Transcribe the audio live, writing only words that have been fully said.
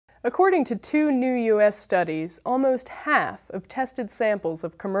According to two new U.S. studies, almost half of tested samples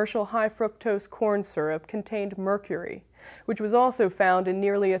of commercial high-fructose corn syrup contained mercury, which was also found in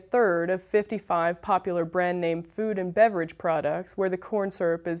nearly a third of 55 popular brand-name food and beverage products where the corn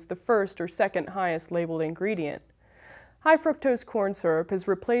syrup is the first or second highest labeled ingredient. High-fructose corn syrup has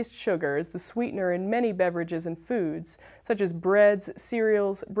replaced sugar as the sweetener in many beverages and foods, such as breads,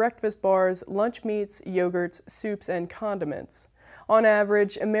 cereals, breakfast bars, lunch meats, yogurts, soups, and condiments. On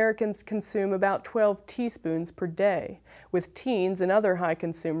average, Americans consume about 12 teaspoons per day, with teens and other high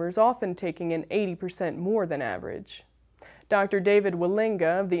consumers often taking in 80% more than average. Dr. David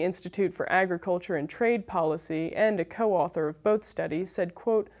Wallinga of the Institute for Agriculture and Trade Policy and a co-author of both studies said,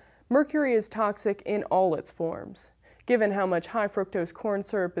 quote, "Mercury is toxic in all its forms. Given how much high-fructose corn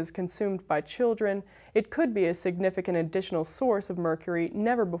syrup is consumed by children, it could be a significant additional source of mercury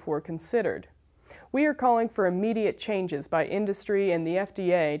never before considered. We are calling for immediate changes by industry and the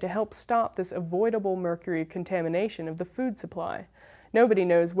FDA to help stop this avoidable mercury contamination of the food supply. Nobody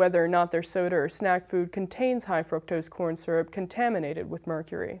knows whether or not their soda or snack food contains high-fructose corn syrup contaminated with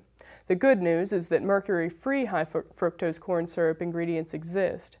mercury. The good news is that mercury-free high-fructose corn syrup ingredients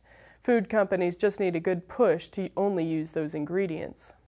exist. Food companies just need a good push to only use those ingredients."